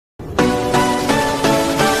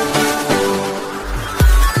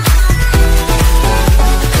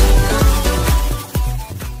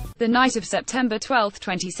The night of September 12,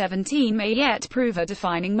 2017 may yet prove a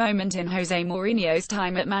defining moment in Jose Mourinho's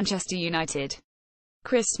time at Manchester United.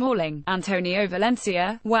 Chris Smalling, Antonio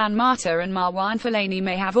Valencia, Juan Mata and Marouane Fellaini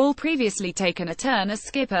may have all previously taken a turn as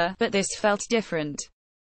skipper, but this felt different,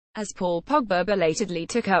 as Paul Pogba belatedly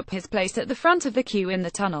took up his place at the front of the queue in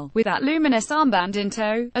the tunnel, with that luminous armband in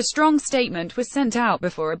tow. A strong statement was sent out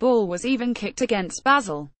before a ball was even kicked against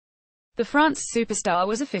Basel. The France superstar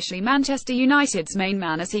was officially Manchester United's main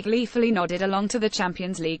man as he gleefully nodded along to the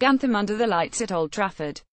Champions League anthem under the lights at Old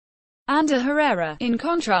Trafford. Ander Herrera, in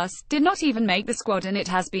contrast, did not even make the squad, and it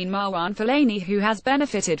has been Marouane Fellaini who has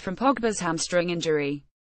benefited from Pogba's hamstring injury.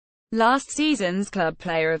 Last season's Club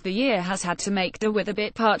Player of the Year has had to make do with a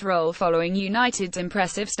bit-part role following United's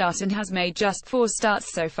impressive start and has made just 4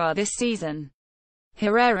 starts so far this season.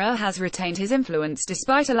 Herrera has retained his influence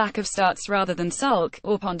despite a lack of starts. Rather than sulk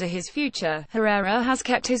or ponder his future, Herrera has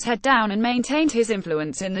kept his head down and maintained his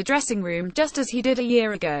influence in the dressing room just as he did a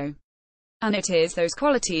year ago. And it is those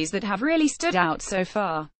qualities that have really stood out so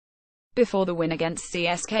far. Before the win against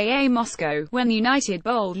CSKA Moscow, when United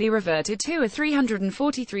boldly reverted to a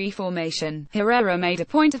 343 formation, Herrera made a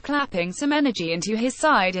point of clapping some energy into his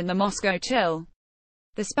side in the Moscow chill.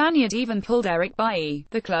 The Spaniard even pulled Eric Bailly,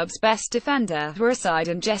 the club's best defender, to a side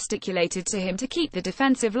and gesticulated to him to keep the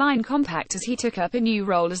defensive line compact as he took up a new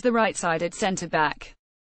role as the right-sided centre-back.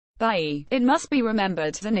 Bailly, it must be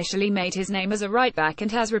remembered, initially made his name as a right-back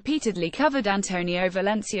and has repeatedly covered Antonio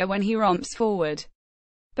Valencia when he romps forward.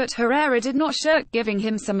 But Herrera did not shirk giving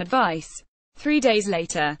him some advice. 3 days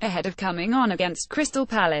later, ahead of coming on against Crystal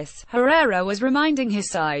Palace, Herrera was reminding his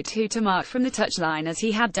side who to mark from the touchline as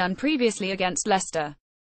he had done previously against Leicester.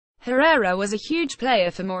 Herrera was a huge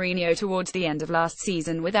player for Mourinho towards the end of last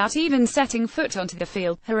season without even setting foot onto the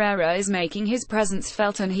field. Herrera is making his presence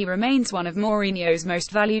felt and he remains one of Mourinho's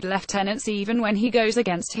most valued lieutenants even when he goes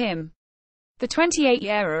against him. The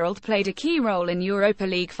 28-year-old played a key role in Europa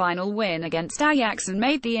League final win against Ajax and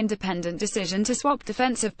made the independent decision to swap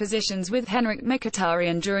defensive positions with Henrikh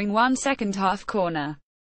Mkhitaryan during one second-half corner.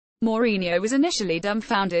 Mourinho was initially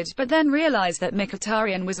dumbfounded, but then realized that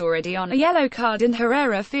Mkhitaryan was already on a yellow card and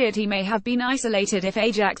Herrera feared he may have been isolated if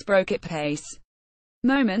Ajax broke at pace.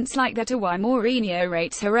 Moments like that are why Mourinho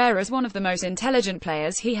rates Herrera as one of the most intelligent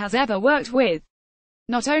players he has ever worked with.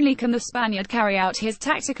 Not only can the Spaniard carry out his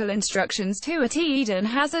tactical instructions to a T, Eden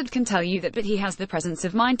Hazard can tell you that, but he has the presence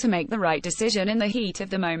of mind to make the right decision in the heat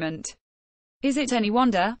of the moment. Is it any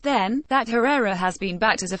wonder, then, that Herrera has been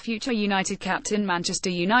backed as a future United captain?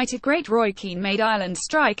 Manchester United great Roy Keane made Ireland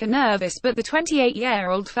striker nervous, but the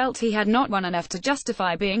 28-year-old felt he had not won enough to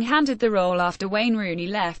justify being handed the role after Wayne Rooney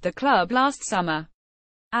left the club last summer.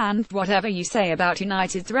 And, whatever you say about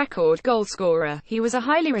United's record goalscorer, he was a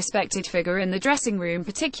highly respected figure in the dressing room,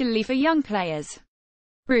 particularly for young players.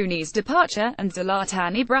 Rooney's departure, and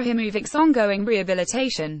Zlatan Ibrahimovic's ongoing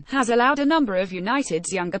rehabilitation, has allowed a number of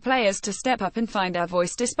United's younger players to step up and find their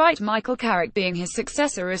voice despite Michael Carrick being his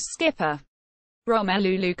successor as skipper.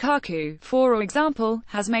 Romelu Lukaku, for example,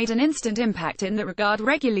 has made an instant impact in that regard,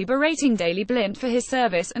 regularly berating Daley Blind for his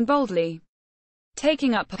service and boldly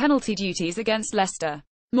taking up penalty duties against Leicester.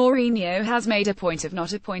 Mourinho has made a point of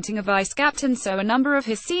not appointing a vice-captain so a number of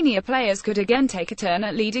his senior players could again take a turn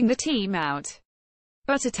at leading the team out.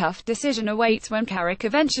 But a tough decision awaits when Carrick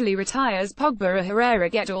eventually retires. Pogba or Herrera?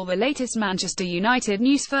 Get all the latest Manchester United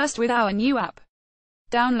news first with our new app.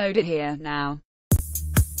 Download it here now.